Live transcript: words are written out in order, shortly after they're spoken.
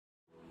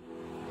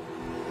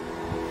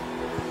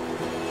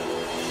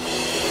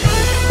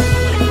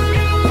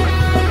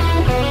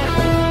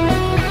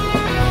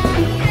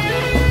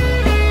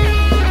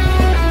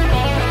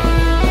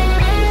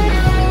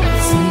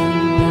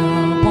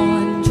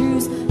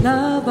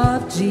love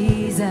of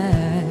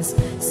Jesus,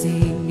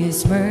 sing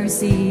His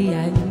mercy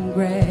and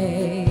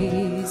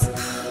grace.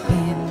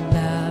 In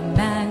the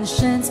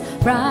mansions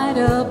bright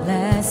or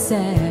blessed,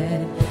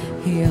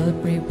 He'll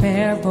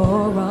prepare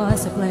for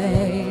us a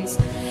place.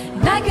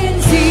 And I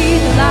can see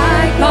the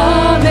light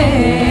coming,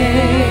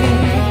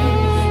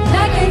 and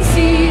I can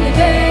see the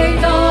day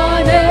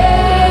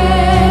dawning,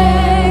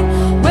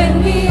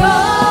 when we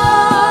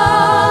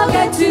all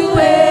get to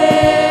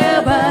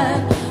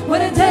heaven.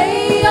 What a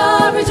day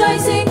of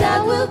rejoicing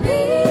that will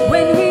be,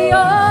 when we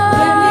all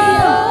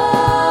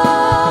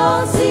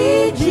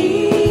see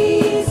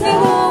Jesus.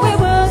 We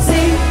will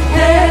sing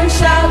and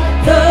shout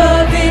the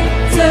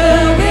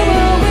victory.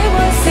 We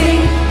will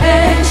sing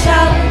and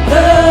shout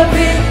the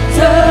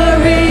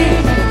victory.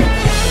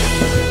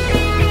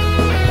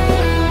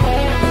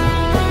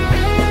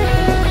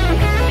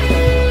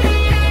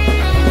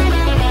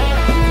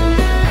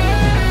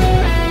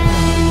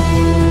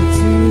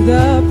 To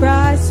the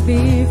prize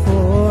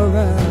before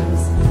us,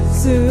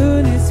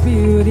 soon His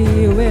beauty